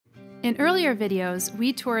In earlier videos,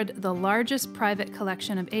 we toured the largest private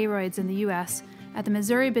collection of Aroids in the US at the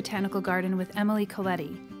Missouri Botanical Garden with Emily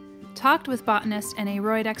Coletti, talked with botanist and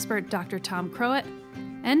Aroid expert Dr. Tom Crowett,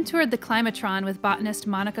 and toured the climatron with botanist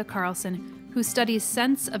Monica Carlsen, who studies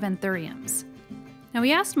scents of Anthuriums. Now,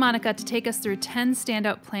 we asked Monica to take us through 10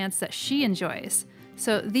 standout plants that she enjoys,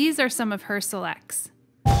 so these are some of her selects.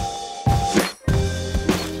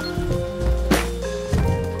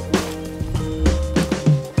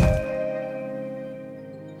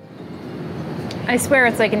 I swear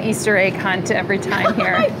it's like an Easter egg hunt every time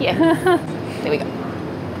here. Yeah. There we go.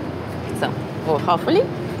 So, well, hopefully.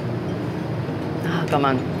 Oh, come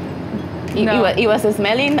on. It was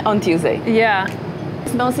smelling on Tuesday. Yeah. It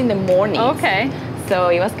smells in the morning. Okay. So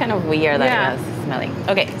it was kind of weird that it was smelling.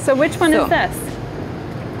 Okay. So which one is this?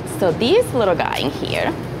 So this little guy in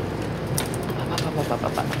here.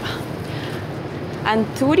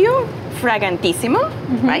 Anthurium fragantissimo,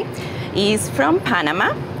 right? Is from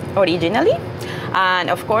Panama originally. And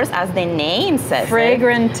of course, as the name says,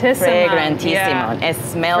 fragrantissimo. Yeah. It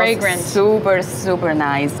smells super, super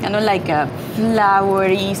nice. Kind of like a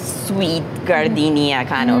flowery, sweet gardenia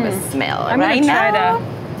kind of a smell. I'm right gonna try now,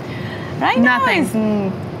 right nothing.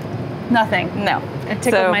 now, nothing. No. It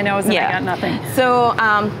tickled my nose and I got nothing. So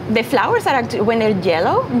the flowers are actually, when they're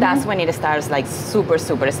yellow, that's when it starts like super,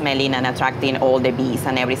 super smelling and attracting all the bees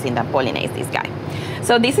and everything that pollinates this guy.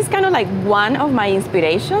 So this is kind of like one of my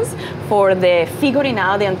inspirations for the figuring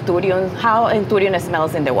out the Anthurium, how Anthurium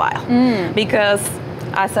smells in the wild. Because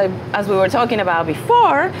as we were talking about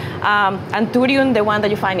before, Anthurium, the one that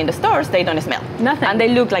you find in the stores, they don't smell. Nothing. And they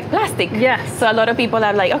look like plastic. Yes. So a lot of people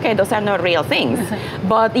are like, okay, those are not real things.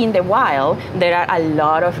 But in the wild, there are a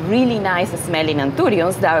lot of really nice smelling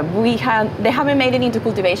Anthuriums that they haven't made it into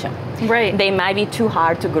cultivation. Right. They might be too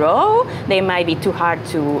hard to grow. They might be too hard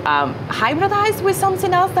to hybridize with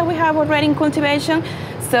something else that we have already in cultivation.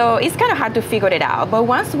 So it's kind of hard to figure it out. But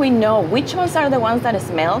once we know which ones are the ones that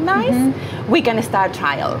smell nice, we can start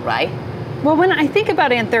trial, right? Well, when I think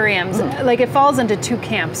about Anthuriums, like it falls into two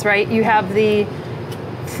camps, right? You have the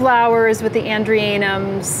flowers with the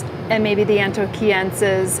Andrianums and maybe the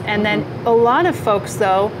Anthochienses, and then a lot of folks,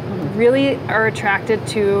 though, really are attracted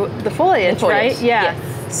to the foliage, right? Yeah.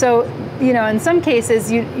 Yes. So, you know, in some cases,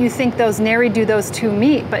 you think those nary do those two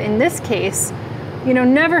meet, but in this case, you know,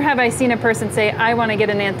 never have I seen a person say, I want to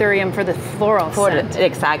get an Anthurium for the floral scent.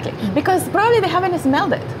 Exactly. Because probably they haven't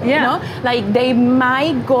smelled it. Yeah. You know? Like they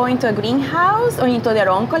might go into a greenhouse or into their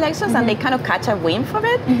own collections and they kind of catch a whiff of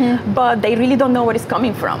it, but they really don't know where it's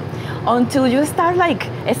coming from. Until you start like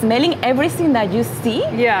smelling everything that you see,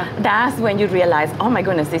 that's when you realize, oh my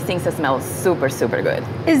goodness, these things smell super, super good.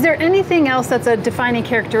 Is there anything else that's a defining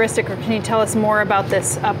characteristic, or can you tell us more about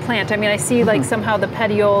this plant? I mean, I see like somehow the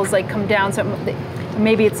petioles like come down, so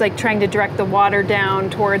maybe it's like trying to direct the water down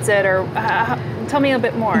towards it, or tell me a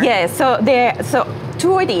bit more. Yeah, so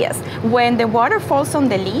two ideas. When the water falls on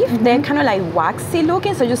the leaf, they're kind of like waxy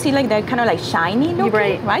looking, so you see like they're kind of like shiny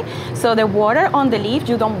looking, right? So the water on the leaf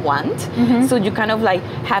you don't want, so you kind of like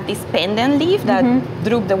have this pendant leaf that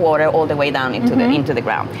droop the water all the way down into the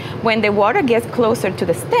ground. When the water gets closer to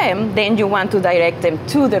the stem, then you want to direct them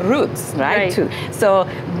to the roots, right? So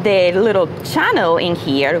the little channel in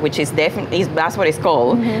here, which is definitely, that's what it's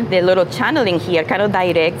called, the little channel in here kind of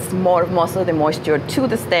directs most of the moisture to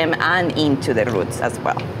the stem and into the roots as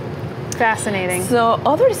well. Fascinating. So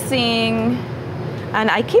other thing, and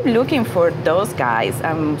I keep looking for those guys.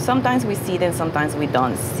 Sometimes we see them, sometimes we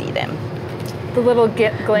don't see them. The little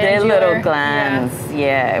glandular. The little glands,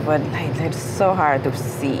 but like, they're so hard to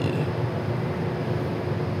see.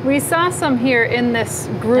 We saw some here in this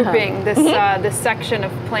grouping, this section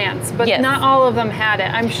of plants, but not all of them had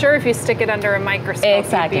it. I'm sure if you stick it under a microscope,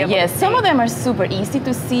 you'd be able to see. Some of them are super easy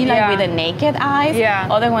to see, like with the naked eyes.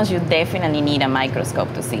 Other ones you definitely need a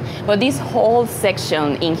microscope to see. But this whole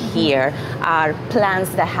section in here are plants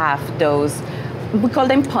that have those. We call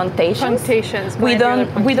them puntations. We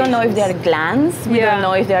don't know if they are glands. We don't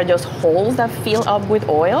know if they are just holes that fill up with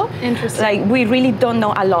oil. Interesting. Like we really don't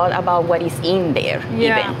know a lot about what is in there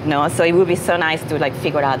even. No, so it would be so nice to like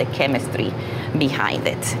figure out the chemistry behind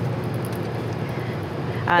it.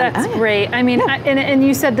 That's great. I mean, and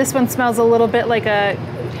you said this one smells a little bit like a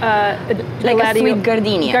sweet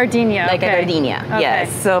gardenia. Like a gardenia,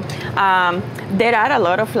 yes. So there are a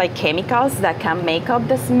lot of like chemicals that can make up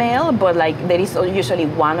the smell, but like there is usually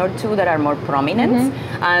one or two that are more prominent,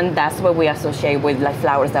 and that's what we associate with like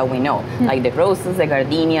flowers that we know, like the roses, the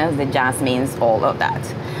gardenias, the jasmines, all of that.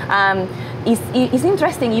 It's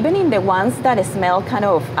interesting, even in the ones that smell kind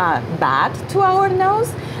of bad to our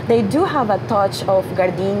nose, they do have a touch of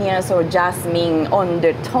gardenias or jasmine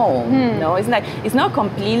undertone. No, it's not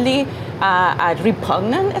completely a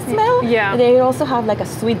repugnant smell. Yeah. They also have like a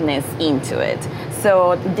sweetness into it. So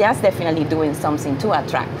that's definitely doing something to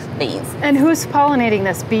attract the insects. And who's pollinating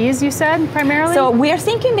this? Bees, you said, primarily? So we are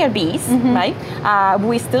thinking they're bees, right?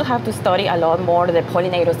 We still have to study a lot more the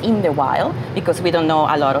pollinators in the wild because we don't know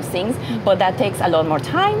a lot of things, but that takes a lot more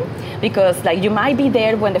time because like you might be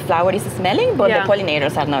there when the flower is smelling, but the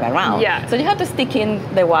pollinators are not around. Yeah. So you have to stick in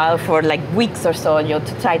the wild for like weeks or so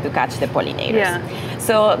to try to catch the pollinators. Yeah.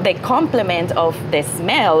 So the complement of the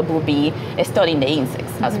smell would be studying the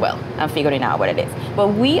insects as well and figuring out what it is. But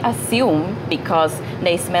we assume because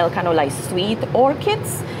they smell kind of like sweet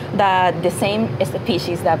orchids that the same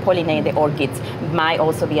species that pollinate the orchids might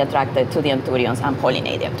also be attracted to the Anthuriums and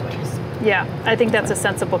pollinate the Anthuriums. Yeah, I think that's a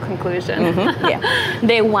sensible conclusion. Yeah.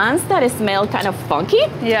 The ones that smell kind of funky,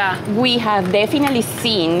 we have definitely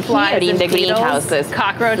seen flies here in the beetles, greenhouses.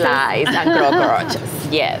 cockroaches. Flies and cockroaches,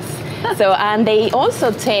 yes. So, and they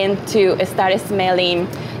also tend to start smelling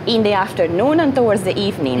in the afternoon and towards the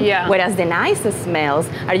evening, whereas the nicest smells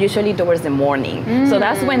are usually towards the morning. So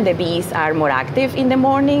that's when the bees are more active in the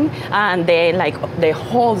morning, and then like the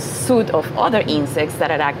whole suite of other insects that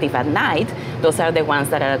are active at night, those are the ones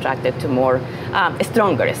that are attracted to more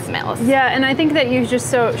stronger smells. Yeah, and I think that you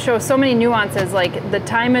just show so many nuances, like the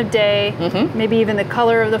time of day, maybe even the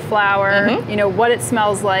color of the flower, you know, what it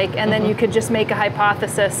smells like, and then you could just make a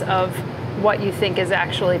hypothesis of what you think is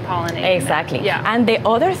actually pollinating. Exactly. That. Yeah. And the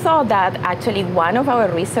other thought that actually one of our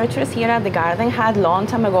researchers here at the garden had long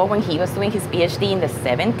time ago when he was doing his PhD in the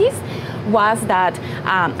 70s was that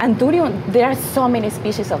Anthurium, there are so many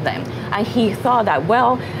species of them. And he thought that,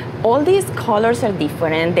 well, all these colors are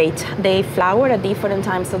different. They flower at different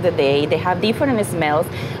times of the day. They have different smells.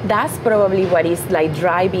 That's probably what is like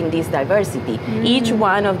driving this diversity. Each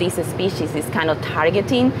one of these species is kind of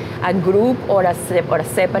targeting a group or a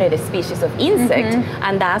separate species of insect,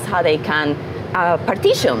 and that's how they can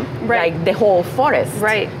partition like the whole forest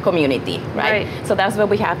community, right? So that's why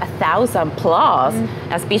we have 1,000 plus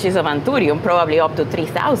species of Anthurium, probably up to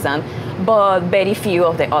 3,000. But very few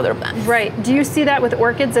of the other plants. Right. Do you see that with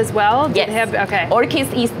orchids as well? Yes. Okay.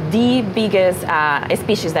 Orchids is the biggest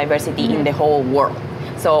species diversity in the whole world.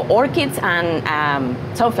 So orchids and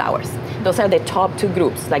sunflowers, those are the top two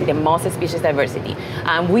groups, like the most species diversity.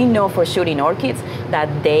 And we know for sure in orchids that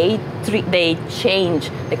they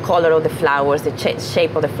change the color of the flowers, the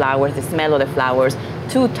shape of the flowers, the smell of the flowers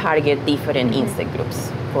to target different insect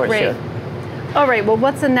groups, for sure. All right, well,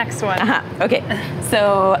 what's the next one? Okay,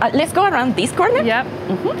 so let's go around this corner. Yep.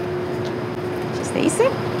 Just easy.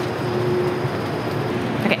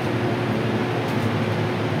 Okay.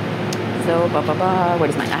 So, what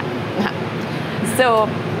is mine? So,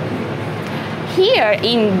 here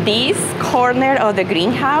in this corner of the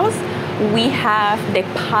greenhouse, we have the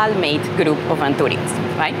palmate group of Anthuriums,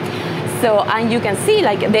 right? So, and you can see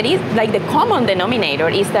like there is like the common denominator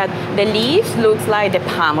is that the leaves looks like the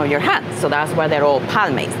palm of your hand. So that's why they're all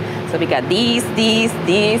palmates. So we got these,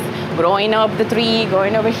 growing up the tree,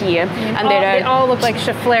 going over here. And they all look like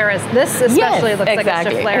Scheffleras. This especially looks like a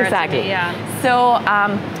Schefflera. Exactly. Yeah. So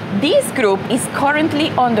this group is currently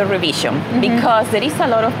under revision because there is a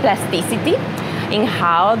lot of plasticity in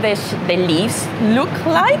how the leaves look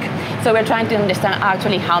like. So we're trying to understand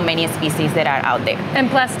actually how many species there are out there. And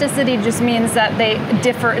plasticity just means that they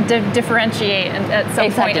differentiate at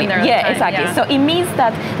some point in their time. Exactly. So it means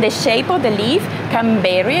that the shape of the leaf can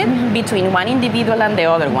vary between one individual and the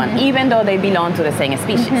other one, even though they belong to the same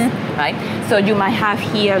species, right? So you might have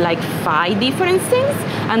here like 5 different things,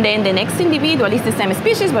 and then the next individual is the same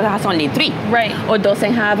species, but has only 3. Right. Or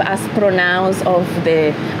doesn't have as pronounced of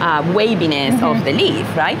the waviness of the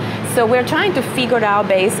leaf, right? So we're trying to figure out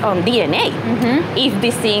based on DNA if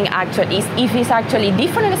this thing actually is, if it's actually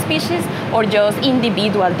different species or just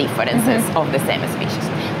individual differences of the same species.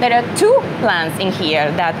 There are 2 plants in here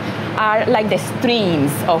that are like the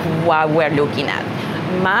streams of what we're looking at.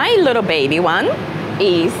 My little baby one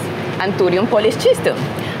is Anthurium polyschistum.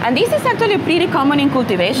 And this is actually pretty common in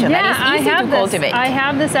cultivation. Yeah, and it's easy to cultivate. I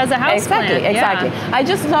have this as a houseplant. Exactly. I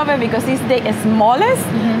just love it because it's the smallest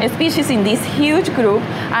species in this huge group,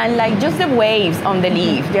 and like just the waves on the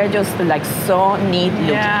leaf, they're just like so neat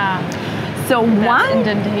looking. Yeah. So one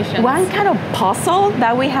kind of puzzle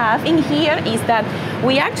that we have in here is that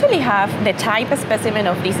we actually have the type specimen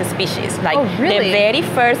of this species, like the very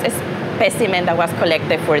first specimen that was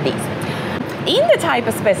collected for this. In the type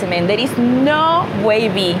of specimen, there is no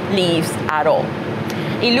wavy leaves at all.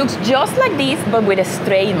 It looks just like this, but with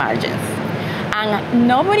straight margins. And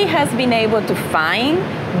nobody has been able to find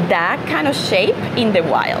that kind of shape in the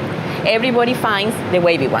wild. Everybody finds the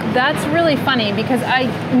wavy one. That's really funny because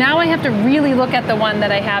now I have to really look at the one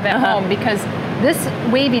that I have at home because this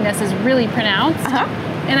waviness is really pronounced.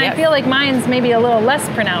 And I feel like mine's maybe a little less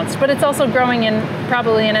pronounced, but it's also growing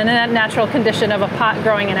probably in a natural condition of a pot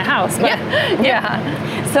growing in a house. But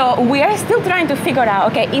So we are still trying to figure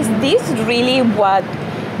out, okay, is this really what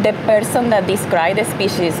the person that described the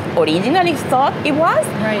species originally thought it was?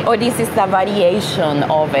 Right. Or this is a variation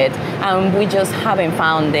of it, and we just haven't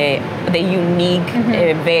found the unique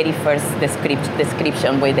very first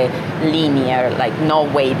description with the linear, like no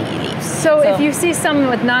wavy leaves. So if you see some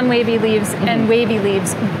with non-wavy leaves and wavy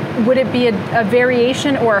leaves, would it be a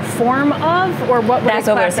variation or a form of, or what would that's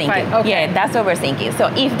it classify? Overthinking. Okay. Yeah, that's overthinking.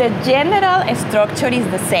 So if the general structure is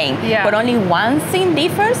the same, but only one thing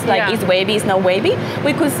differs, like it's wavy, it's not wavy,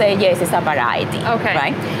 we could say yes, it's a variety. Okay.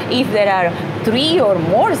 Right? If there are 3 or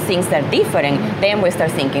more things that are different, then we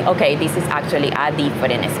start thinking, okay, this is actually a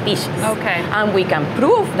different species. Okay. And we can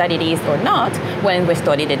prove that it is or not when we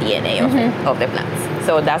study the DNA of the plants.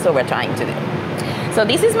 So that's what we're trying to do. So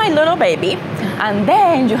this is my little baby, and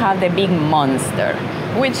then you have the big monster,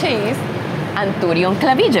 which is Anthurium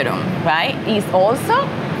clavigerum, right? It's also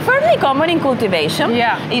fairly common in cultivation.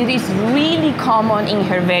 It is really common in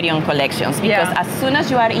herbarium collections because as soon as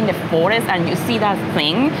you are in the forest and you see that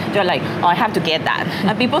thing, you're like, oh, I have to get that.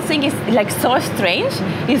 And people think it's like so strange.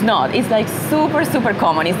 It's not. It's like super, super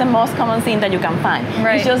common. It's the most common thing that you can find.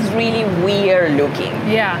 It's just really weird looking.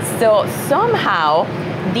 So somehow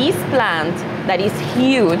this plant that is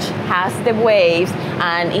huge has the waves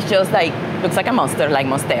and it's just like, looks like a monster, like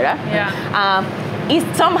Monstera. Is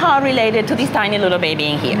somehow related to this tiny little baby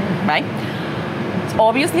in here, right?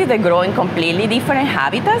 Obviously, they grow in completely different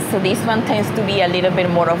habitats. So this one tends to be a little bit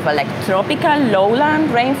more of a like tropical lowland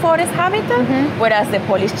rainforest habitat, whereas the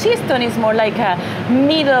polychiston is more like a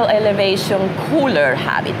middle elevation, cooler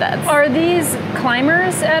habitat. Are these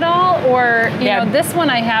climbers at all, or you know, this one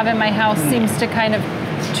I have in my house seems to kind of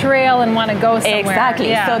trail and want to go somewhere.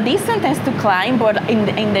 Exactly. So this one tends to climb, but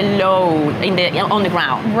on the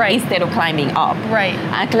ground, instead of climbing up.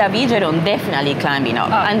 And clavigerum definitely climbing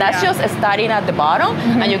up, and that's just starting at the bottom,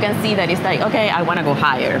 and you can see that it's like, okay, I want to go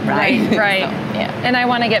higher, right? So, and I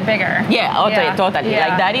want to get bigger. Totally.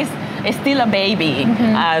 Like that is still a baby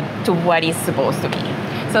to what it's supposed to be.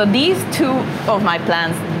 So these 2 of my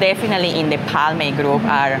plants, definitely in the palme group,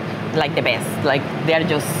 are like the best. Like they're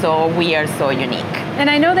just so weird, so unique. And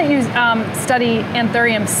I know that you study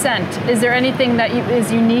Anthurium scent. Is there anything that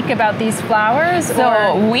is unique about these flowers?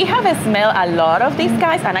 So we have smelled a lot of these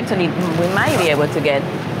guys, and actually we might be able to get.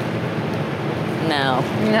 No.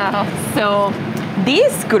 So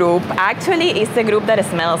this group actually is the group that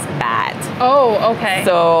smells bad. Oh, okay.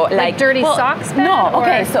 So like dirty socks bad? No,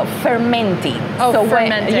 okay, so fermenting. Oh, so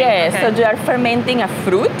fermenting. So you are fermenting a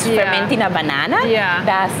fruit, fermenting a banana.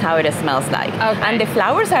 That's how it smells like. And the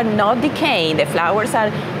flowers are not decaying. The flowers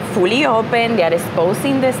are fully open. They are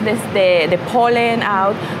exposing the pollen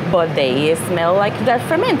out, but they smell like they're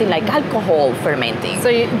fermenting, like alcohol fermenting. So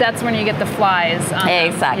that's when you get the flies.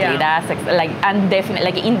 Exactly. That's like, and definitely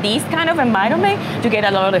like in this kind of environment, you get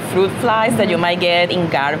a lot of the fruit flies that you might get in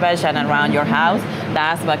garbage and around your house.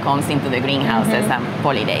 That's what comes into the greenhouses and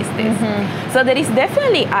pollinates this. So there is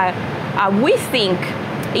definitely we think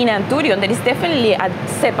in Anthurium there is definitely a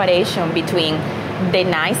separation between the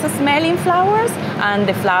nice smelling flowers and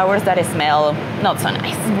the flowers that smell not so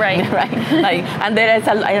nice. Right. Like, and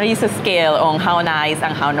there is a scale on how nice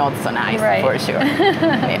and how not so nice, for sure.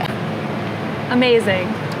 Amazing.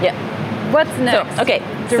 What's next?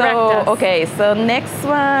 So, so next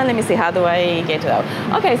one, let me see, how do I get to that?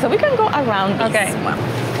 Okay, so we can go around this one.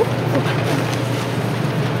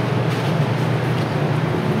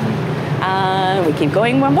 And we keep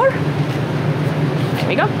going one more. There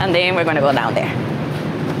we go. And then we're going to go down there.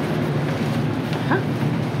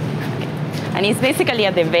 And it's basically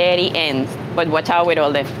at the very end, but watch out with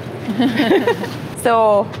all the...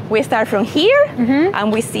 So we start from here,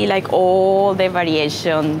 and we see like all the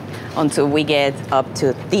variation until we get up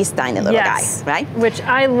to this tiny little guy, right? Which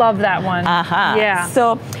I love that one.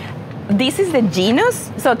 So this is the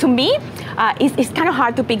genus. So to me, it's kind of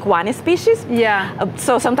hard to pick one species.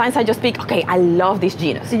 So sometimes I just pick, okay, I love this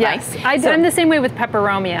genus. Right? I'm the same way with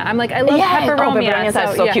peperomia. I'm like, I love peperomia. Peperomias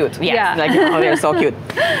are so cute. Like, they're so cute.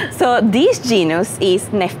 So this genus is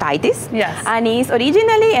Nephtitis. And is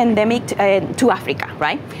originally endemic to Africa,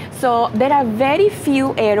 right? So there are very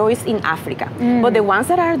few Aroids in Africa, but the ones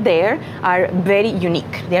that are there are very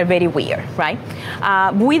unique. They are very weird, right?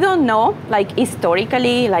 We don't know, like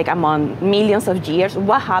historically, like among millions of years,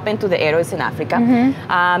 what happened to the Aroids grows in Africa.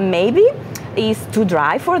 Maybe it's too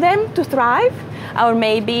dry for them to thrive, or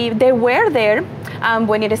maybe they were there, and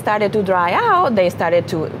when it started to dry out, they started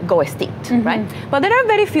to go extinct, right? But there are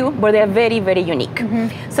very few, but they're very, very unique.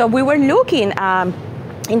 So we were looking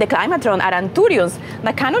in the climatron at Anthuriums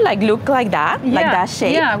that kind of like look like that, like that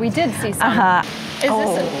shape. Yeah, we did see some.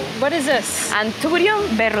 What is this? Anthurium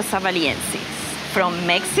verrosavaliensis from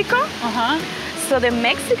Mexico. So the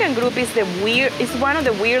Mexican group is one of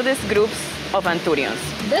the weirdest groups of Anthuriums.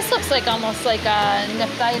 This looks like almost like a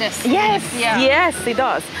nephritis. Yes, yes, it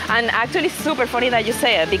does. And actually super funny that you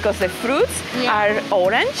say it, because the fruits are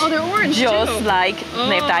orange. Oh, they're orange just too. like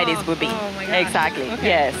nephritis would be. Oh my God. Exactly. Okay.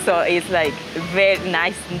 Yes. So it's like very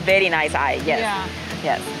nice eye. Yes. Yeah.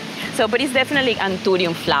 Yes. So, but it's definitely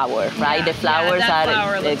Anthurium flower, right? Yeah. The flowers that are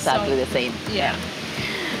flower looks exactly the same. Yeah.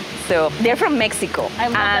 So they're from Mexico. I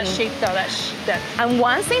love that shape though. And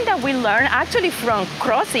one thing that we learned actually from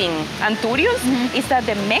crossing Anthuriums is that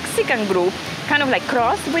the Mexican group kind of like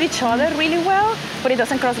cross with each other really well, but it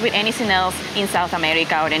doesn't cross with anything else in South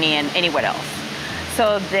America or anywhere else.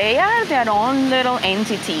 So they are their own little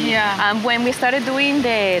entity. Yeah. And when we started doing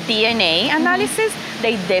the DNA analysis,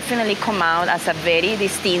 they definitely come out as a very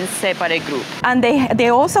distinct, separate group. And they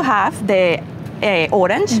also have the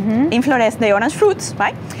orange, inflorescence, the orange fruits,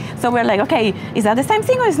 right? So we're like, okay, is that the same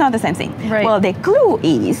thing or is not the same thing? Right. Well, the clue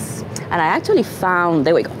is, and I actually found,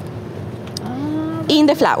 there we go, in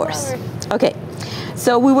the flowers. Okay,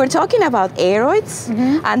 so we were talking about Aroids,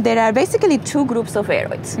 and there are basically two groups of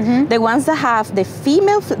Aroids. The ones that have the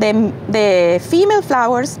female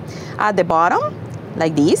flowers at the bottom,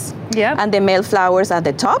 like these, and the male flowers at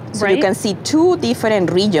the top. So you can see two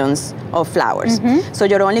different regions of flowers. So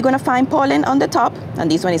you're only going to find pollen on the top,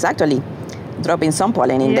 and this one is actually dropping some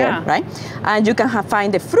pollen in there, right? And you can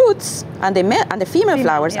find the fruits and the female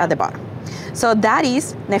flowers at the bottom. So that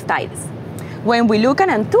is nephritis. When we look at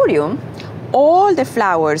Anthurium, all the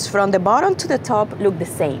flowers from the bottom to the top look the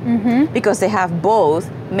same because they have both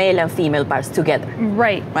male and female parts together.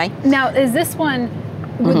 Right. Now, is this one,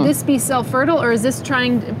 would this be self-fertile, or is this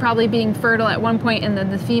probably being fertile at one point and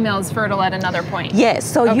then the female is fertile at another point? Yes,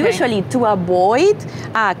 so usually to avoid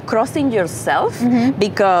crossing yourself,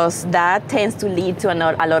 because that tends to lead to a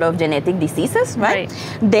lot of genetic diseases, right?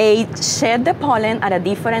 They shed the pollen at a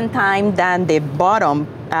different time than the bottom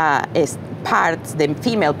parts, the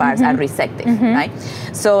female parts are resected, right?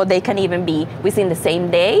 So they can even be within the same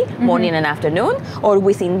day, morning and afternoon, or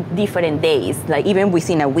within different days, like even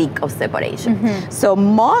within a week of separation. So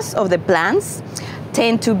most of the plants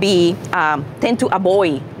tend to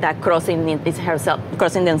avoid that crossing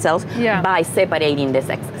themselves by separating the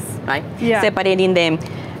sexes, right? Separating them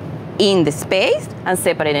in the space and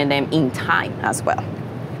separating them in time as well.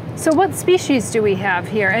 So what species do we have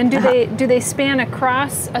here, and do they span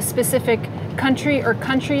across a specific country or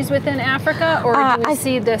countries within Africa, or do we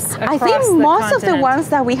see this across the continent? I think most of the ones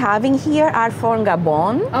that we have in here are from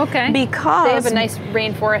Gabon. Because they have a nice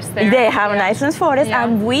rainforest there. They have a nice rainforest,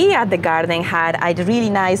 and we at the garden had a really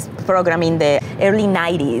nice program in the early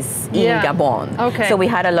 90s in Gabon. So we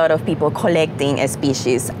had a lot of people collecting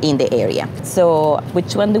species in the area. So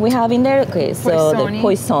which one do we have in there? Okay, so the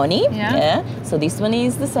Poisoni. So this one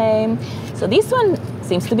is the same. So this one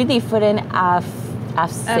seems to be different.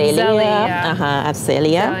 Afzelia.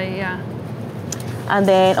 Afzelia. And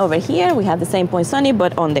then over here we have the same Poisoni,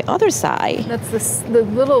 but on the other side. That's the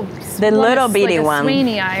little bitty like one.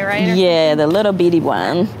 Sweeney eye, right? Yeah, the little bitty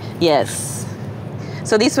one. Yes.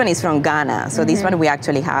 So this one is from Ghana. So this one we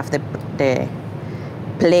actually have the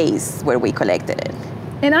place where we collected it.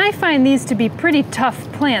 And I find these to be pretty tough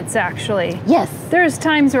plants, actually. Yes. There's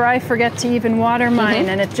times where I forget to even water mine,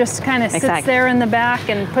 and it just kind of sits there in the back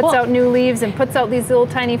and puts out new leaves and puts out these little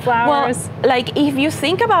tiny flowers. Well, like if you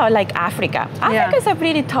think about like Africa is a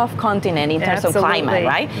pretty tough continent in terms of climate,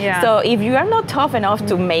 right? So if you are not tough enough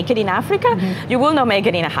to make it in Africa, you will not make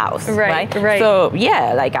it in a house, right? So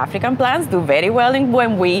yeah, like African plants do very well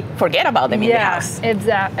when we forget about them in the house.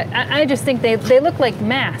 Exactly. I just think they look like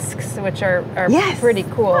masks, which are pretty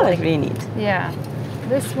cool. Oh, that's really neat. Yeah.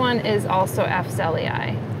 This one is also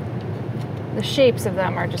Afzelii. The shapes of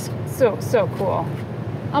them are just so cool.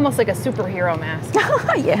 Almost like a superhero mask.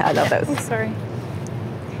 Yeah, I love those. Oh, sorry.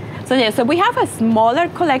 So yeah, so we have a smaller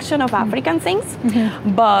collection of African things,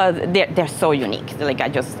 but they're so unique. Like I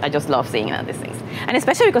just love seeing these things, and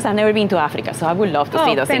especially because I've never been to Africa, so I would love to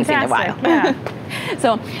see those things in the wild. Yeah.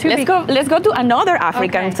 So let's go to another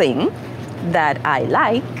African thing that I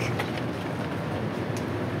like.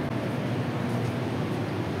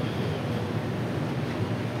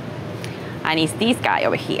 And it's this guy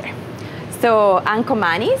over here. So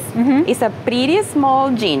Ancomanis is a pretty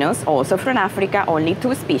small genus, also from Africa, only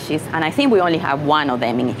 2 species, and I think we only have 1 of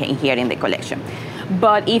them in here in the collection.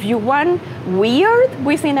 But if you want weird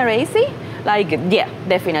within Araceae, like, yeah,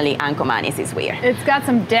 definitely Ancomanis is weird. It's got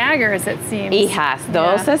some daggers, it seems. It has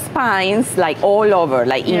those spines, like, all over,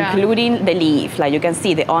 like, including the leaf. Like, you can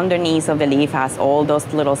see the underneath of the leaf has all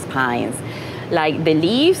those little spines. Like, the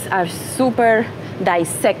leaves are super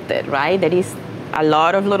dissected, right? There is a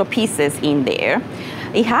lot of little pieces in there.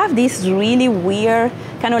 It has this really weird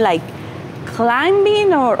kind of like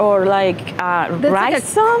climbing or like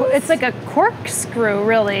rhizomes. It's like a corkscrew,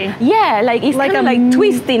 really. Yeah, like it's like kind of like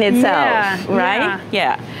twisting itself, right?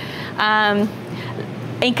 Yeah.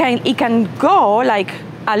 It can go like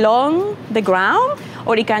along the ground,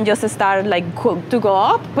 or it can just start like to go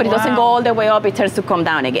up, but it doesn't go all the way up. It turns to come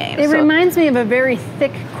down again. It reminds me of a very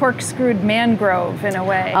thick corkscrewed mangrove in a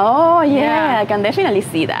way. Oh yeah, I can definitely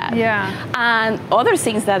see that. Yeah. And other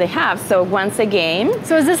things that they have. So once again.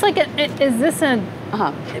 So is this like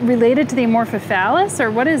related to the Amorphophallus, or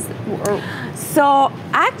what is? So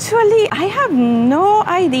actually, I have no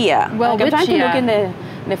idea. Well, like, I'm trying to look in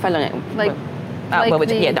the phylum. I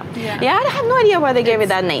have no idea why they gave it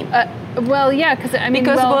that name. Well, yeah, because I mean,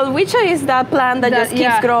 Welwitschia is that plant that just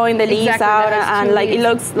keeps growing the leaves out, and like it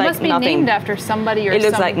looks like must be nothing. Named after somebody or it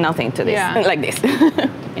looks like nothing to this, like this.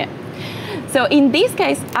 Yeah. So in this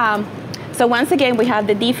case, so once again we have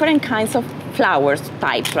the different kinds of flowers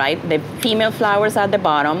types, right? The female flowers at the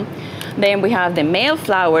bottom, then we have the male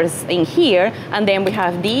flowers in here, and then we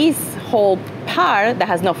have this whole part that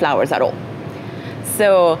has no flowers at all.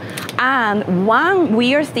 So, and one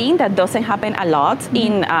weird thing that doesn't happen a lot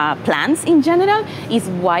in plants in general is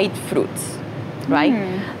white fruits, right?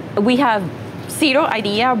 We have zero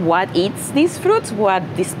idea what eats these fruits, what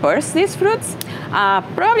disperses these fruits.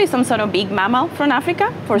 Probably some sort of big mammal from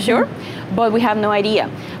Africa, for sure, but we have no idea.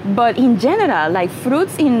 But in general, like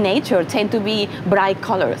fruits in nature tend to be bright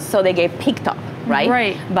colors, so they get picked up,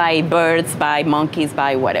 right? By birds, by monkeys,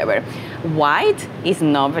 by whatever. White is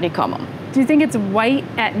not very common. Do you think it's white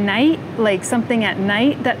at night, like something at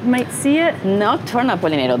night that might see it? Nocturnal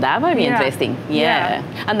pollinator, that might be interesting. Yeah.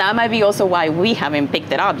 And that might be also why we haven't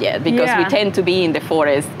picked it up yet, because we tend to be in the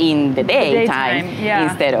forest in the daytime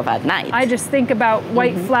instead of at night. I just think about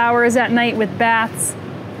white flowers at night with bats,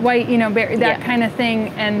 white, you know, that kind of thing,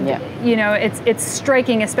 and you know, it's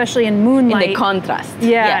striking, especially in moonlight. In the contrast.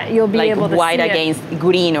 You'll be able to see white against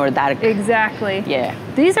green or dark. Exactly. Yeah.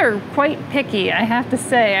 These are quite picky, I have to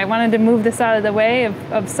say. I wanted to move this out of the way of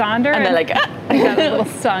Sonder. And they're like, I got a little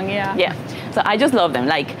stung, Yeah. So I just love them.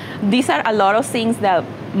 Like, these are a lot of things that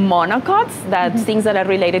monocots, that things that are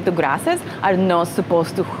related to grasses, are not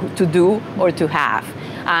supposed to do or to have.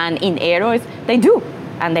 And in Aroids, they do.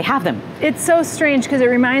 And they have them. It's so strange because it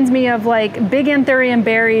reminds me of like big Anthurium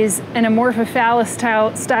berries and Amorphophallus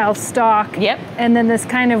style stalk. And then this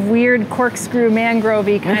kind of weird corkscrew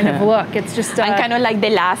mangrove-y kind of look. It's just and kind of like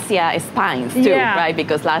the Lassia spines too, right?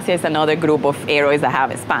 Because Lassia is another group of Aroids that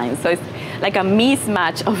have spines. So it's like a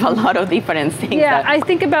mismatch of a lot of different things. Yeah, I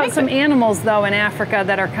think about some animals though in Africa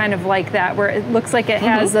that are kind of like that, where it looks like it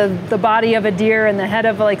has the body of a deer and the head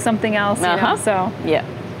of like something else. You know? So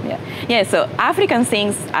yeah, so African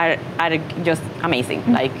things are just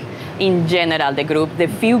amazing. Like in general, the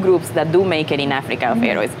few groups that do make it in Africa of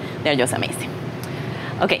Aroids, they're just amazing.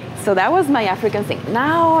 Okay, so that was my African thing.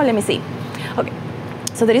 Now let me see. Okay,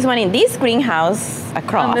 so there is one in this greenhouse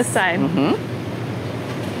across. On this side.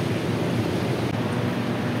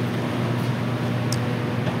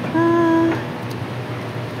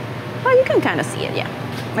 Oh, you can kind of see it, yeah.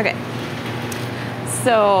 Okay,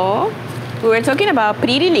 so we were talking about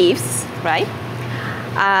pretty leaves, right?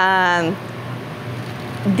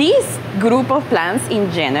 This group of plants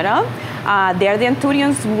in general, they're the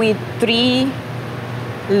Anthuriums with 3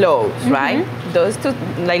 lobes, right? Those two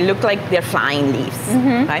look like they're flying leaves,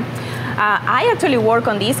 right? I actually work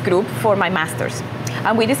on this group for my master's,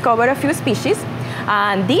 and we discovered a few species,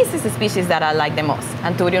 and this is the species that I like the most,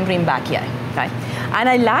 Anthurium reinbachii, right? And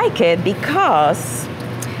I like it because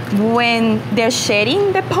when they're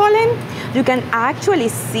shedding the pollen, you can actually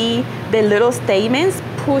see the little stamens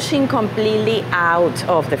pushing completely out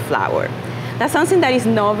of the flower. That's something that is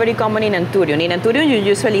not very common in Anthurium. In Anthurium, you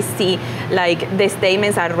usually see like the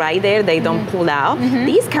stamens are right there, they don't pull out.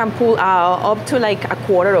 These can pull out up to like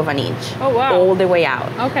 1/4 of an inch. Oh, wow. All the way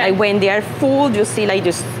out. Okay. Like when they are full, you see like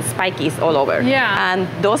just spikies all over. Yeah. And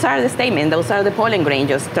those are the stamens, those are the pollen grains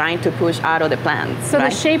just trying to push out of the plant. So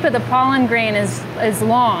the shape of the pollen grain is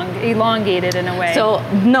long, elongated in a way. So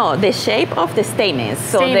no, the shape of the stamens.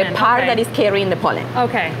 So the part that is carrying the pollen.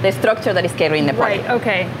 Okay. The structure that is carrying the pollen. Right,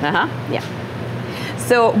 okay. Yeah.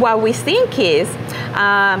 So what we think is,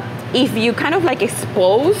 if you kind of like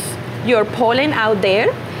expose your pollen out there,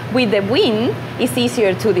 with the wind, it's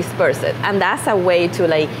easier to disperse it. And that's a way to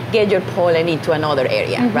like get your pollen into another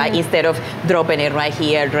area, right? Instead of dropping it right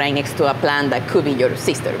here, right next to a plant that could be your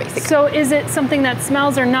sister, basically. So is it something that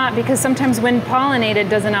smells or not? Because sometimes when pollinated,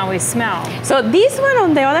 doesn't always smell. So this one,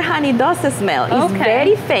 on the other hand, it does smell. It's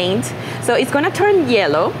very faint. So it's gonna turn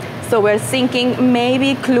yellow. So we're thinking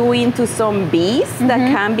maybe cluing to some bees that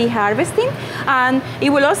can be harvesting. And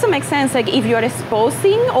it will also make sense, like if you're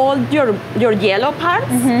exposing all your yellow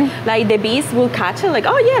parts, like the bees will catch it, like,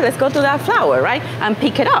 oh yeah, let's go to that flower, right? And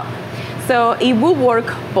pick it up. So it will work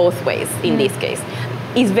both ways in this case.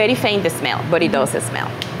 It's very faint, the smell, but it does smell.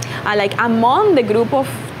 Like among the group of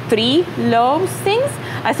 3 lobes things,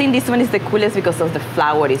 I think this one is the coolest because of the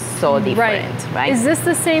flower is so different, right? Is this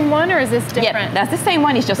the same one or is this different? Yeah, that's the same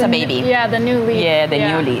one, it's just a baby. Yeah, the new leaf. Yeah, the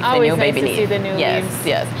new leaf, the new baby leaf. See the new yes, leaves.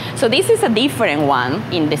 yes. So this is a different one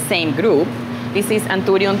in the same group. This is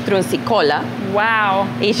Anthurium truncicola. Wow.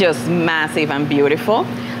 It's just massive and beautiful.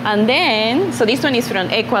 And then, so this one is from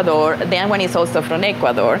Ecuador, that one is also from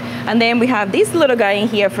Ecuador. And then we have this little guy in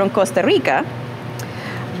here from Costa Rica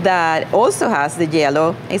that also has the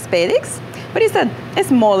yellow aesthetics, but it's a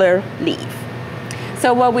smaller leaf.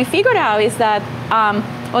 So what we figured out is that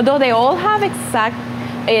although they all have exact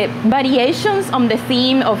variations on the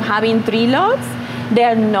theme of having 3 lobes, they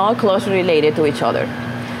are not closely related to each other.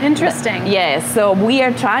 Interesting. Yes, so we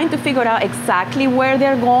are trying to figure out exactly where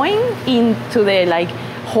they're going into the like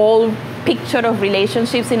whole picture of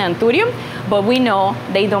relationships in Anthurium, but we know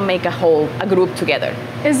they don't make a group together.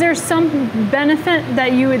 Is there some benefit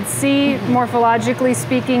that you would see, morphologically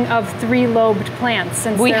speaking, of 3-lobed plants?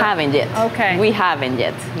 We haven't yet. Okay. We haven't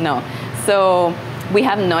yet, no. So we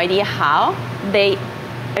have no idea how they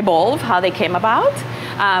evolve, how they came about.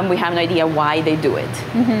 We have no idea why they do it.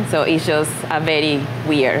 So it's just a very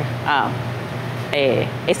weird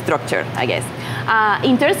structure, I guess.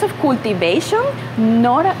 In terms of cultivation,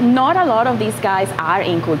 not a lot of these guys are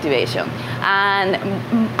in cultivation. And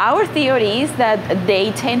our theory is that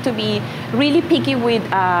they tend to be really picky with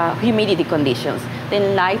humidity conditions. They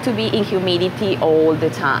like to be in humidity all the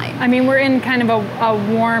time. I mean, we're in kind of a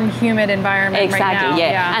warm, humid environment right now. Exactly,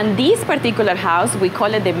 yeah. And this particular house, we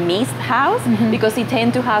call it the mist house because it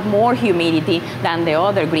tends to have more humidity than the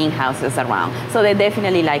other greenhouses around. So they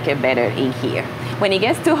definitely like it better in here. When it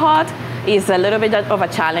gets too hot, it's a little bit of a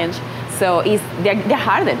challenge. So they're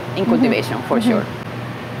harder in cultivation, for sure.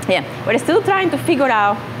 Yeah, we're still trying to figure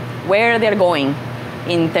out where they're going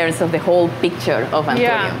in terms of the whole picture of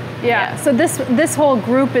Anthurium. Yeah. So this whole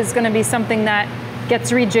group is going to be something that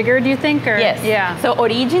gets rejiggered, you think? Or? Yes. Yeah. So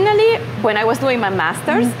originally, when I was doing my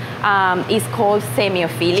master's, it's called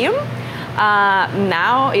Semiophilium.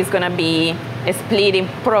 Now it's going to be split in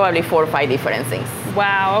probably 4 or 5 different things.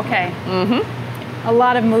 Wow. Okay. A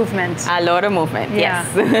lot of movement. A lot of movement. Yeah.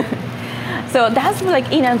 Yes. So that's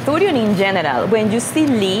like in Anthurium in general. When you see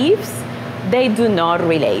leaves, they do not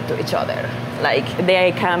relate to each other. Like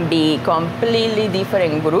they can be completely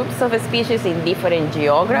different groups of species in different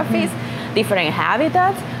geographies, different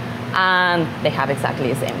habitats, and they have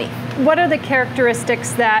exactly the same leaf. What are the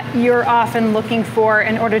characteristics that you're often looking for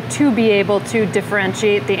in order to be able to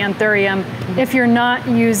differentiate the Anthurium if you're not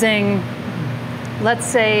using, let's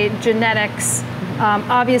say, genetics?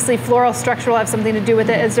 Obviously, floral structure will have something to do with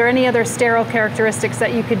it. Is there any other sterile characteristics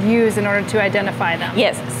that you could use in order to identify them?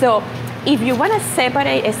 Yes. So if you want to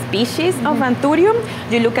separate a species of Anthurium,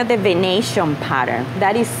 you look at the venation pattern.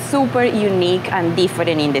 That is super unique and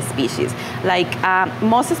different in the species. Like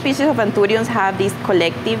most species of Anthuriums have this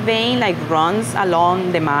collective vein, like runs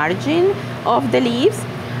along the margin of the leaves.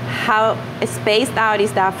 How spaced out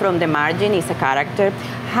is that from the margin is a character.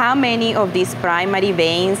 How many of these primary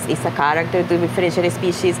veins is a character to differentiate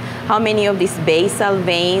species? How many of these basal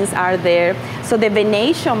veins are there? So the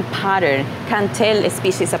venation pattern can tell a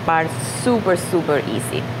species apart super, super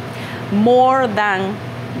easy. More than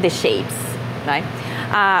the shapes, right?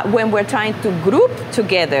 When we're trying to group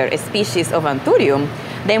together a species of Anthurium,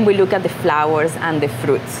 then we look at the flowers and the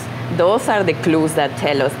fruits. those are the clues that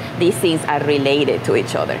tell us these things are related to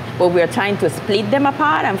each other. But we are trying to split them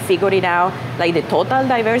apart and figure it out, like the total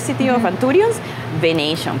diversity of Anthuriums,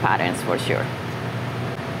 venation patterns for sure.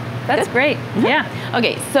 That's great. Yeah.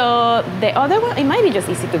 Okay, so the other one, it might be just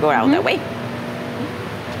easy to go around that way.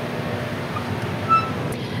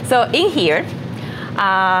 So in here,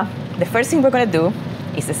 the first thing we're gonna do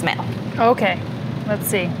is the smell. Okay, let's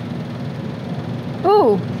see.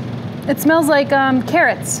 Ooh, it smells like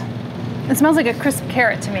carrots. It smells like a crisp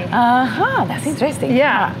carrot to me. That's interesting.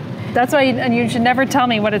 Yeah, that's why you should never tell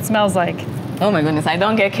me what it smells like. Oh my goodness, I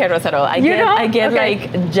don't get carrots at all. I get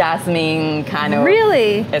like jasmine kind of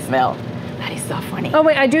smell. That is so funny. Oh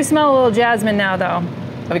wait, I do smell a little jasmine now though.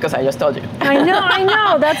 Because I just told you. I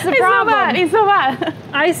know, that's the problem. It's so bad.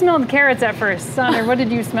 I smelled carrots at first. Sander, what did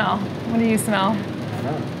you smell? What do you smell?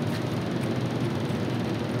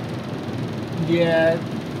 Yeah,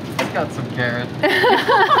 it's got some carrot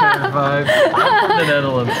vibes. I'm from the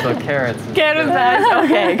Netherlands, so carrots. Carrot vibes,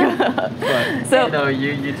 okay. But, so no,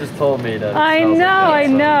 you just told me that. I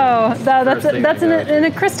know. That's in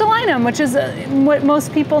a crystallinum, which is what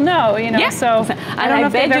most people know. You know. Yeah. So I don't know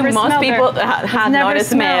if they've ever most people have not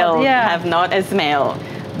smelled. Yeah. Have not smelled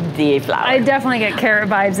the flower. I definitely get carrot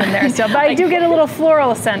vibes in there still, but I do get a little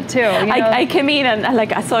floral scent too. You know? I came in and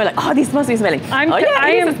I saw like, oh, this must be smelling. I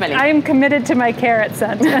am committed to my carrot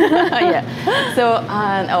scent. Yeah. So,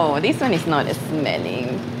 this one is not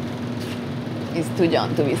smelling. It's too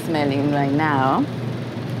young to be smelling right now.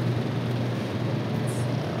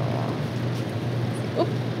 So,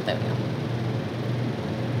 there we go.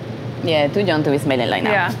 Yeah, too young to be smelling right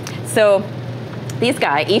now. Yeah. So, this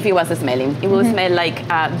guy, if he was smelling, it will smell like,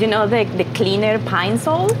 you know, the cleaner pine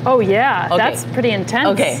sol? Oh, yeah. Okay. That's pretty intense.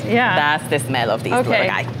 Okay. Yeah. That's the smell of this little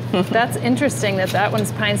guy. That's interesting that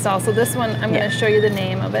one's pine sol. So this one, I'm going to show you the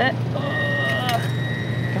name of it.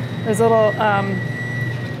 There's a little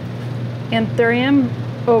Anthurium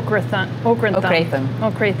ochrathum.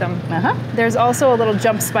 There's also a little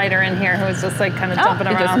jump spider in here who's just like kind of jumping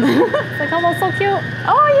around. It's like almost so cute.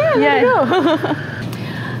 Oh, yeah. There you go.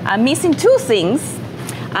 I'm missing two things,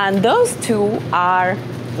 and those two are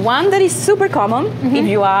one that is super common if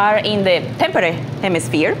you are in the temperate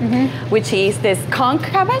hemisphere, which is the skunk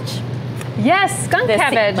cabbage. Yes, skunk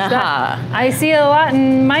cabbage. I see a lot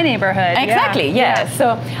in my neighborhood. Exactly. Yeah.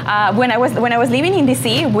 So when I was living in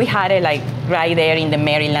DC, we had it like right there in the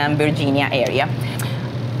Maryland, Virginia area.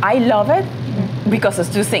 I love it because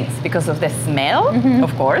of two things: because of the smell,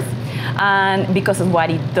 of course, and because of what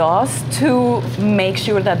it does to make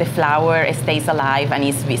sure that the flower stays alive and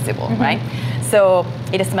is visible, right? So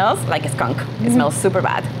it smells like a skunk. It smells super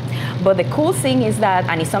bad. But the cool thing is that,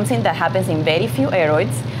 and it's something that happens in very few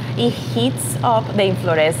aroids, it heats up the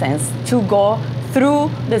inflorescence to go through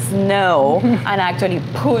the snow and actually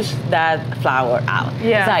push that flower out.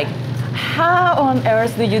 Yeah. It's like, how on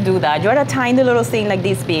earth do you do that? You're a tiny little thing like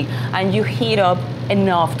this big, and you heat up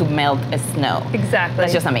enough to melt a snow. Exactly.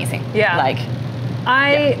 That's just amazing. Yeah. Like,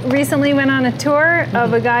 I recently went on a tour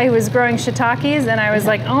of a guy who was growing shiitakes, and I was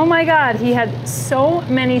like, oh my God, he had so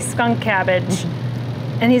many skunk cabbage.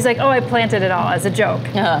 And he's like, oh, I planted it all as a joke.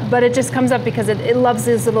 But it just comes up because it loves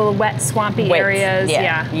these little wet, swampy areas.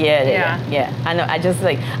 Yeah. I know, I just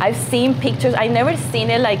like, I've seen pictures. I've never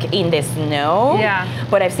seen it like in the snow. Yeah.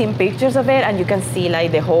 But I've seen pictures of it, and you can see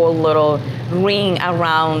like the whole little ring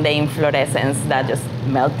around the inflorescence that just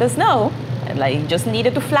melt the snow. And like just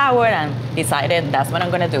needed to flower and decided that's when I'm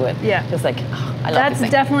gonna do it. Yeah. Just like, oh, I love That's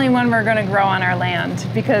definitely one we're gonna grow on our land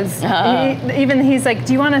because he's like,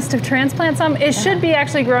 do you want us to transplant some? It should be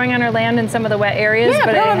actually growing on our land in some of the wet areas,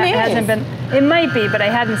 but it hasn't been. It might be, but I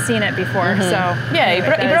hadn't seen it before. So yeah, it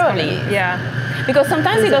probably. Because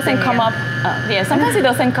sometimes it doesn't come up. Sometimes it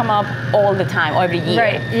doesn't come up all the time, or every year.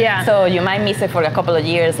 Right. Yeah. So you might miss it for a couple of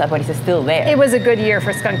years, but it's still there. It was a good year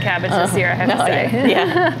for skunk cabbage this year, I have to say.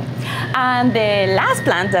 Yeah. And the last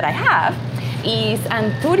plant that I have is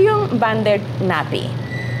Anthurium vandernapi.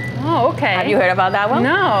 Oh, okay. Have you heard about that one?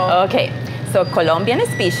 No. Okay. So Colombian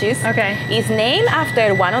species. Okay. Is named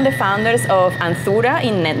after one of the founders of Anthura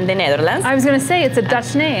in the Netherlands. I was going to say it's a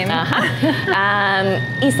Dutch name.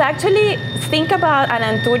 It's actually, think about an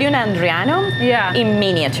Anthurium andrianum in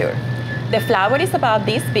miniature. The flower is about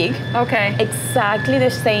this big. Okay. Exactly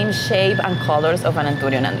the same shape and colors of an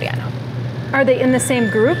Anthurium andrianum. Are they in the same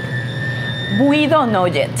group? We don't know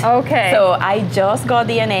yet. Okay. So I just got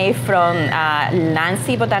DNA from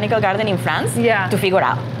Nancy Botanical Garden in France to figure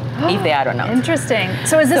out. if they are or not. Interesting.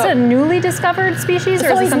 So is this a newly discovered species,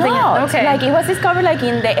 or is it something? Not. Okay. Like it was discovered like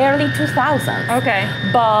in the early 2000s. Okay.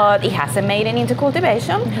 But it hasn't made it into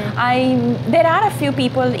cultivation. There are a few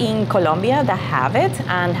people in Colombia that have it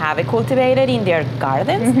and have it cultivated in their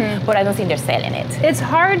gardens, but I don't think they're selling it. It's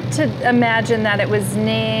hard to imagine that it was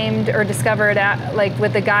named or discovered like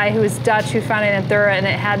with the guy who was Dutch who found it in Anthurium and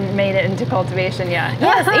it hadn't made it into cultivation yet.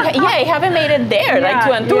 Yes, it haven't made it there, like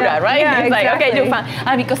to Anthurium, right? Yeah, it's like, exactly. okay, you found,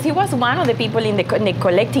 and because he was one of the people in the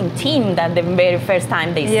collecting team that the very first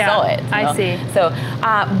time they saw it. I see. So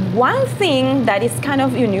one thing that is kind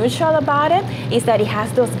of unusual about it is that it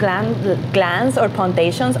has those glands or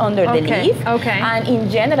puntations under the leaf. Okay. And in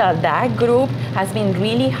general, that group has been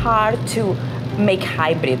really hard to make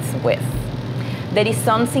hybrids with. There is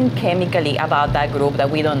something chemically about that group that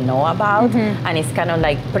we don't know about, and it's kind of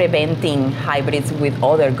like preventing hybrids with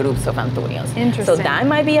other groups of Anthuriums. Interesting. So that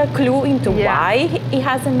might be a clue into why it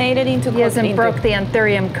hasn't made it into. He hasn't broke the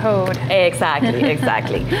Anthurium code. Exactly,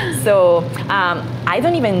 exactly. So I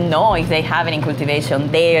don't even know if they have it in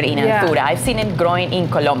cultivation there in Anthurium. I've seen it growing in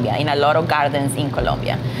Colombia, in a lot of gardens in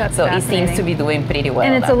Colombia. That's so it seems to be doing pretty well.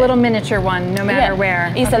 And it's a little miniature one, no matter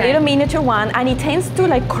where. It's a little miniature one, and it tends to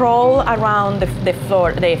like crawl around the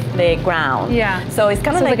floor, the ground. Yeah. So it's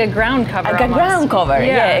kind of like a ground cover. Like a ground cover.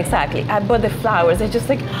 Yeah, exactly. But the flowers, they're just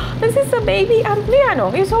like, this is a baby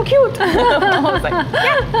Anthurium. It's so cute. I was like,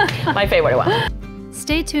 yeah, my favorite one.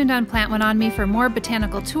 Stay tuned on Plant One On Me for more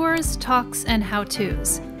botanical tours, talks, and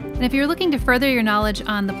how-tos. And if you're looking to further your knowledge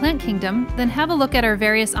on the plant kingdom, then have a look at our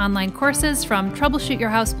various online courses from Troubleshoot Your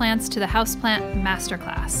Houseplants to the Houseplant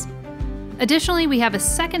Masterclass. Additionally, we have a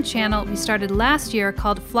second channel we started last year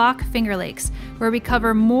called Flock Finger Lakes, where we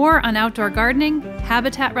cover more on outdoor gardening,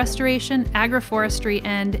 habitat restoration, agroforestry,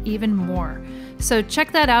 and even more. So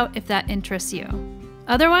check that out if that interests you.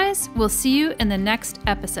 Otherwise, we'll see you in the next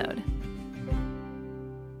episode.